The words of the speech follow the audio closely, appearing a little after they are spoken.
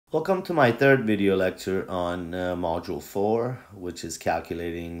Welcome to my third video lecture on Module 4, which is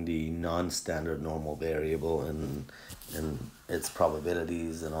calculating the non-standard normal variable and its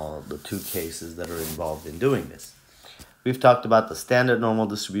probabilities and all the two cases that are involved in doing this. We've talked about the standard normal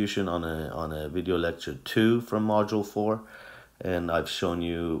distribution on a video lecture 2 from Module 4, and I've shown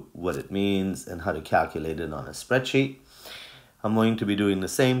you what it means and how to calculate it on a spreadsheet. I'm going to be doing the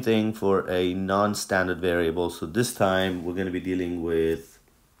same thing for a non-standard variable, so this time we're going to be dealing with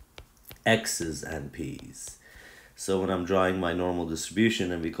x's and p's. So when I'm drawing my normal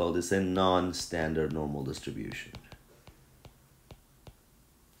distribution, and we call this a non-standard normal distribution,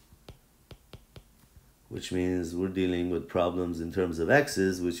 which means we're dealing with problems in terms of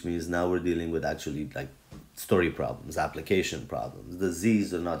x's, which means now we're dealing with actually like story problems, application problems. The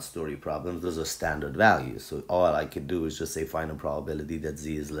z's are not story problems, those are standard values. So all I could do is just say find a probability that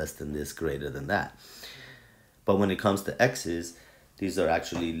z is less than this, greater than that. But when it comes to x's, these are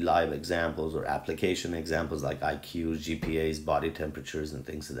actually live examples or application examples like IQs, GPAs, body temperatures, and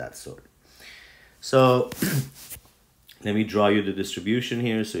things of that sort. So let me draw you the distribution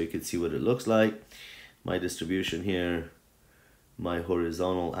here so you can see what it looks like. My distribution here, my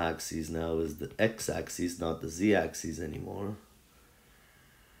horizontal axis now is the x-axis, not the z-axis anymore.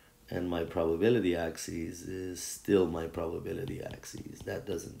 And my probability axis is still my probability axis. That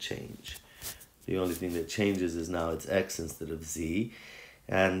doesn't change. The only thing that changes is now it's x instead of z.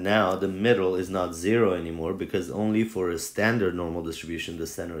 And now the middle is not 0 anymore, because only for a standard normal distribution, the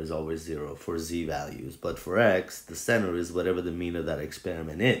center is always 0 for z values. But for x, the center is whatever the mean of that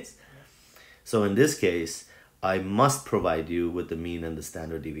experiment is. So in this case, I must provide you with the mean and the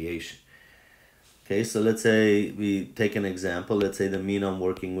standard deviation. Okay, so let's say we take an example. Let's say the mean I'm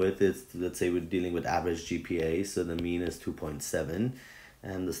working with is, let's say we're dealing with average GPA. So the mean is 2.7.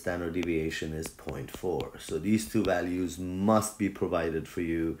 and the standard deviation is 0.4. So these two values must be provided for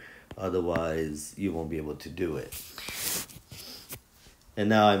you, otherwise you won't be able to do it. And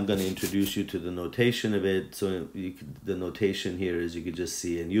now I'm going to introduce you to the notation of it. So the notation here is, you could just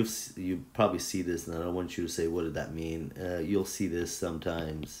see, and you probably see this, and I don't want you to say, what did that mean? You'll see this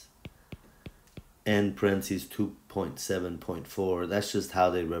sometimes. N parentheses 2.7.4. That's just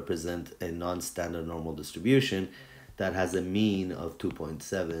how they represent a non-standard normal distribution that has a mean of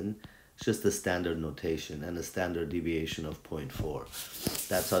 2.7. It's just a standard notation, and a standard deviation of 0.4.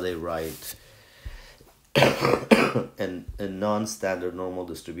 That's how they write a non-standard normal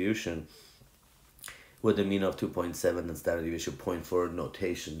distribution with a mean of 2.7 and standard deviation of 0.4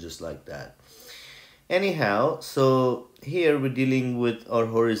 notation, just like that. Anyhow, so here we're dealing with our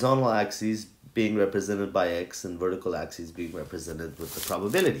horizontal axis being represented by x and vertical axis being represented with the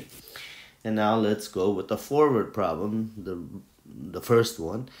probability. And now let's go with the forward problem, the first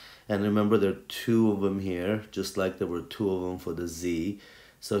one. And remember, there are two of them here, just like there were two of them for the z.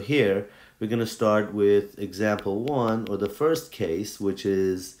 So here, we're going to start with example 1, or the first case, which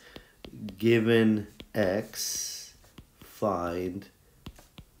is given x, find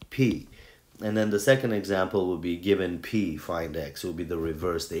p. And then the second example will be given p, find x. It will be the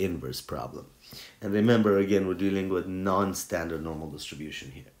reverse, the inverse problem. And remember, again, we're dealing with non-standard normal distribution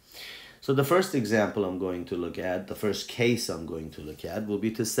here. So the first example I'm going to look at, the first case I'm going to look at, will be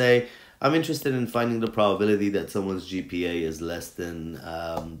to say, I'm interested in finding the probability that someone's GPA is less than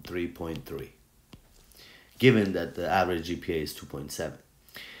 3.3, given that the average GPA is 2.7.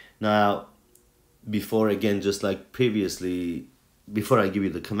 Now, before, again, just like previously, before I give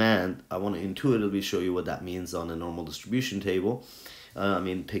you the command, I want to intuitively show you what that means on a normal distribution table,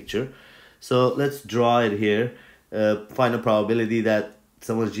 picture. So let's draw it here. Find a probability that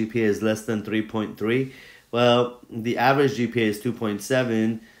someone's GPA is less than 3.3. Well, the average GPA is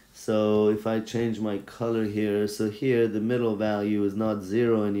 2.7. So if I change my color here, so here the middle value is not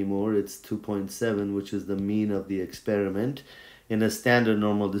 0 anymore. It's 2.7, which is the mean of the experiment. In a standard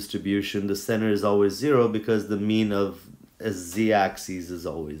normal distribution, the center is always 0 because the mean of a z-axis is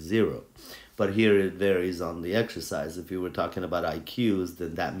always 0. But here it varies on the exercise. If you were talking about IQs,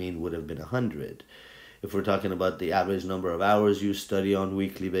 then that mean would have been 100. If we're talking about the average number of hours you study on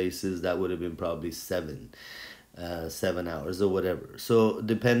weekly basis, that would have been probably 7 hours or whatever. So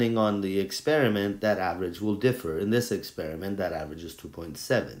depending on the experiment, that average will differ. In this experiment, that average is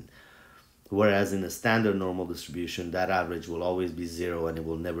 2.7. Whereas in a standard normal distribution, that average will always be 0 and it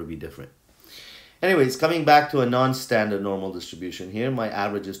will never be different. Anyways, coming back to a non-standard normal distribution here, my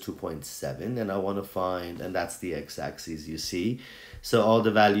average is 2.7, and I want to find, and that's the x-axis you see. So all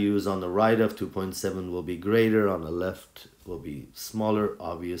the values on the right of 2.7 will be greater, on the left will be smaller,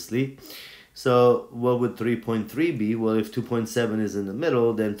 obviously. So what would 3.3 be? Well, if 2.7 is in the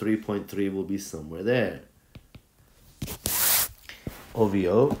middle, then 3.3 will be somewhere there.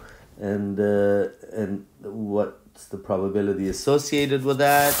 OVO, and what's the probability associated with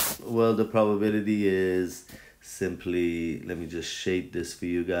that? Well, the probability is simply, let me just shade this for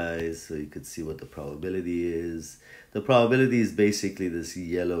you guys so you could see what the probability is. The probability is basically this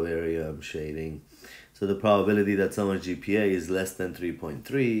yellow area I'm shading. So the probability that someone's GPA is less than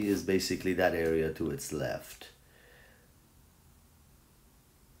 3.3 is basically that area to its left.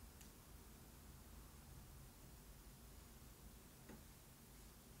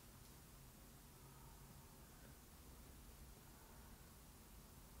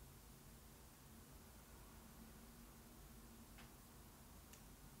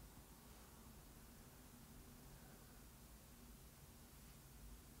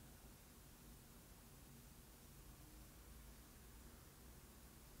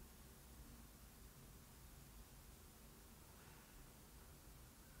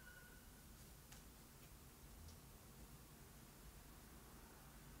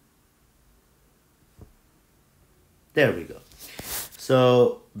 There we go.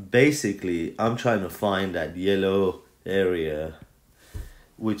 So basically, I'm trying to find that yellow area,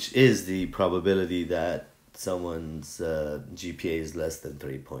 which is the probability that someone's GPA is less than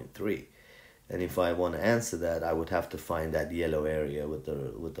 3.3. And if I want to answer that, I would have to find that yellow area with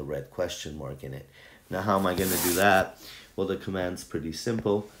the red question mark in it. Now, how am I going to do that? Well, the command's pretty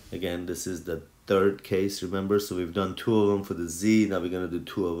simple. Again, this is the third case, remember? So we've done 2 of them for the Z. Now we're going to do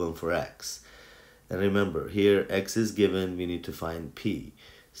 2 of them for X. And remember, here X is given, we need to find P.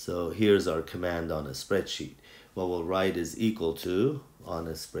 So here's our command on a spreadsheet. What we'll write is equal to on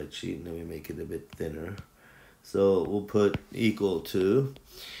a spreadsheet, and then we make it a bit thinner. So we'll put equal to,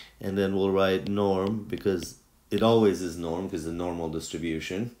 and then we'll write norm, because it always is norm, because it's a normal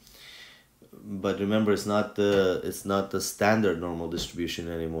distribution. But remember, it's not the standard normal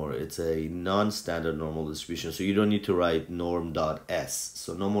distribution anymore. It's a non-standard normal distribution. So you don't need to write norm.s.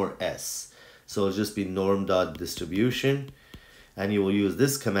 So no more s. So it'll just be norm.distribution, and you will use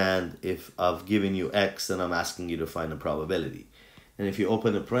this command if I've given you X and I'm asking you to find a probability. And if you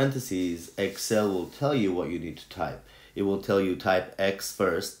open the parentheses, Excel will tell you what you need to type. It will tell you type X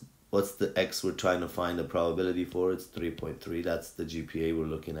first. What's the X we're trying to find the probability for? It's 3.3. That's the GPA we're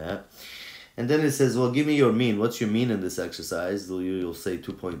looking at. And then it says, well, give me your mean. What's your mean in this exercise? You'll say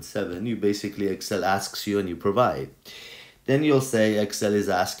 2.7. You basically, Excel asks you and you provide. Then you'll say Excel is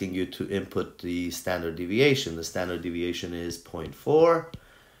asking you to input the standard deviation. The standard deviation is 0.4,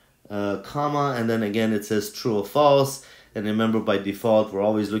 comma, and then again it says true or false. And remember, by default, we're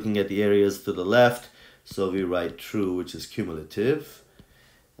always looking at the areas to the left. So we write true, which is cumulative.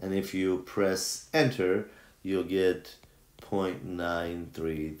 And if you press enter, you'll get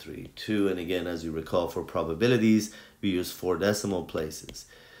 0.9332. And again, as you recall, for probabilities, we use 4 decimal places.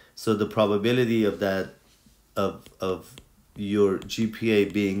 So the probability of that, of your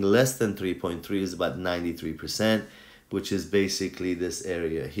GPA being less than 3.3 is about 93%, which is basically this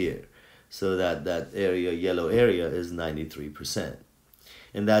area here. So that area, yellow area, is 93%.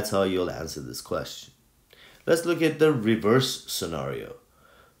 And that's how you'll answer this question. Let's look at the reverse scenario,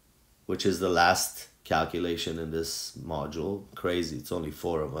 which is the last calculation in this module. Crazy, it's only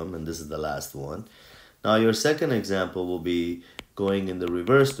 4 of them, and this is the last one. Now your second example will be going in the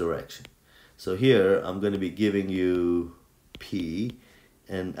reverse direction. So here, I'm going to be giving you P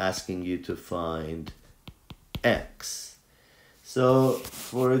and asking you to find X. So,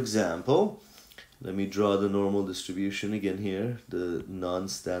 for example, let me draw the normal distribution again here. The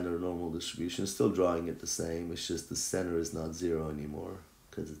non-standard normal distribution. Still drawing it the same. It's just the center is not 0 anymore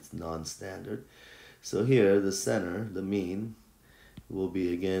because it's non-standard. So here, the center, the mean, will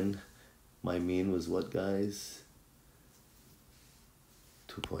be again, my mean was what, guys?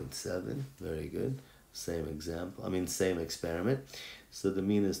 2.7. Very good. Same example. Same experiment. So the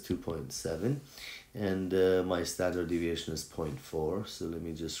mean is 2.7. And my standard deviation is 0.4. So let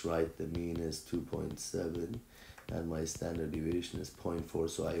me just write the mean is 2.7. And my standard deviation is 0.4,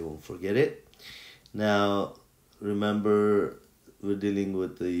 so I won't forget it. Now, remember, we're dealing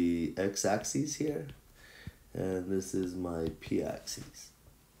with the x-axis here. And this is my p-axis.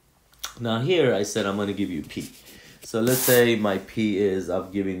 Now here, I said I'm going to give you p. So let's say my P is,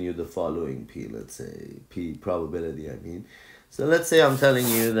 I've given you the following P, let's say, P probability, So let's say I'm telling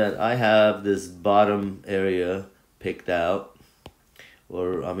you that I have this bottom area picked out,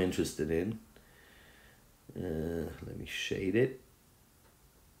 or I'm interested in. Let me shade it.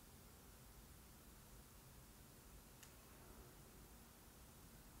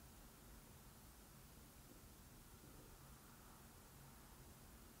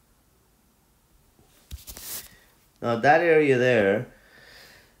 Now that area there,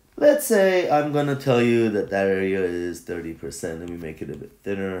 Let's say I'm gonna tell you that that area is 30%. Let me make it a bit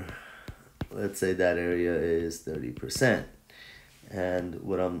thinner. Let's say that area is 30%. And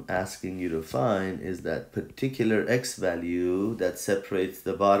what I'm asking you to find is that particular X value that separates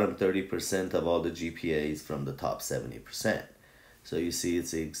the bottom 30% of all the GPAs from the top 70%. So you see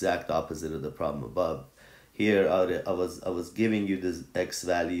it's the exact opposite of the problem above. Here I was giving you this X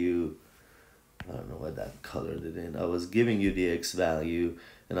value. I don't know why that colored it in. I was giving you the X value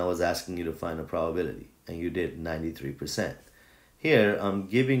and I was asking you to find a probability, and you did 93%. Here I'm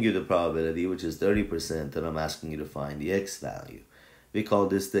giving you the probability, which is 30%, and I'm asking you to find the X value. We call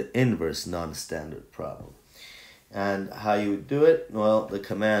this the inverse non-standard problem. And how you do it? Well, the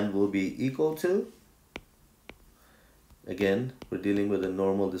command will be equal to, again, we're dealing with a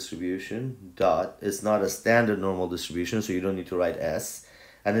normal distribution, dot. It's not a standard normal distribution, so you don't need to write S.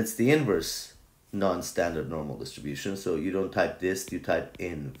 And it's the inverse non-standard normal distribution, so you don't type dist, you type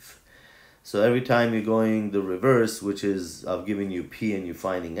inv. So every time you're going the reverse, which is I've given you P and you're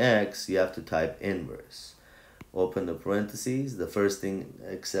finding X, you have to type inverse. Open the parentheses. The first thing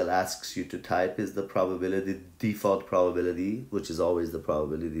Excel asks you to type is the probability, default probability, which is always the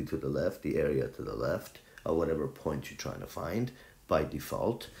probability to the left, the area to the left, or whatever point you're trying to find by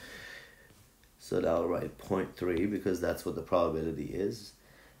default. So I'll write 0.3 because that's what the probability is.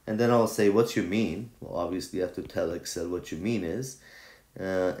 And then I'll say, what's your mean? Well, obviously you have to tell Excel what your mean is.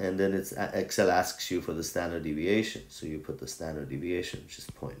 And then Excel asks you for the standard deviation. So you put the standard deviation, which is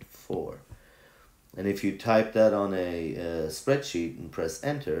 0.4. And if you type that on a spreadsheet and press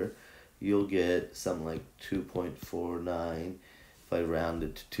enter, you'll get something like 2.49 if I round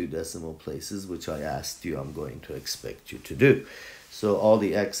it to 2 decimal places, which I asked you I'm going to expect you to do. So all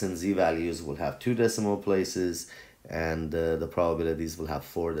the X and Z values will have 2 decimal places, and the probabilities will have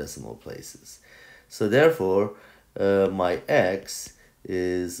 4 decimal places. So therefore, my X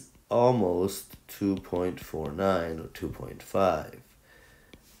is almost 2.49 or 2.5.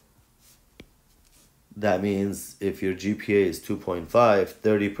 That means if your GPA is 2.5,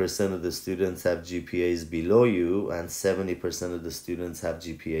 30% of the students have GPAs below you and 70% of the students have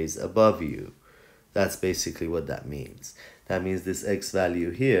GPAs above you. That's basically what that means. That means this X value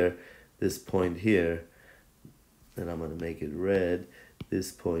here, this point here, and I'm going to make it red,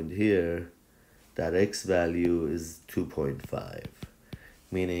 this point here, that X value is 2.5.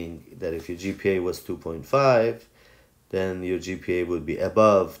 Meaning that if your GPA was 2.5, then your GPA would be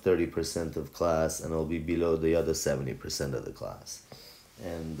above 30% of class and it'll be below the other 70% of the class.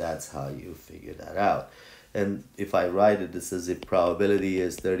 And that's how you figure that out. And if I write it, this says if probability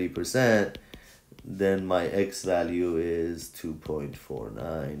is 30%, then my X value is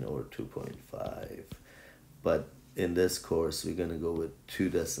 2.49 or 2.5. But in this course, we're going to go with 2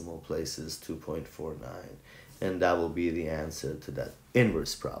 decimal places, 2.49. And that will be the answer to that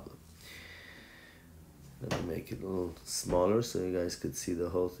inverse problem. Let me make it a little smaller so you guys could see the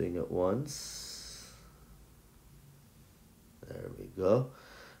whole thing at once. There we go.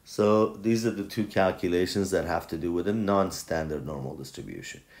 So these are the 2 calculations that have to do with a non-standard normal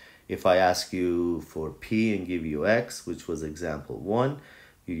distribution. If I ask you for P and give you X, which was example 1,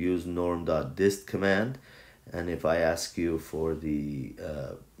 you use norm.dist command. And if I ask you for the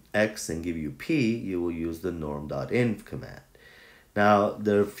X and give you P, you will use the norm.inv command. Now,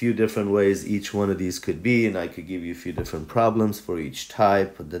 there are a few different ways each one of these could be, and I could give you a few different problems for each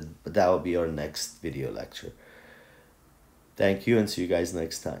type, but that will be our next video lecture. Thank you, and see you guys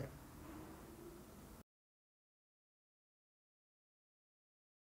next time.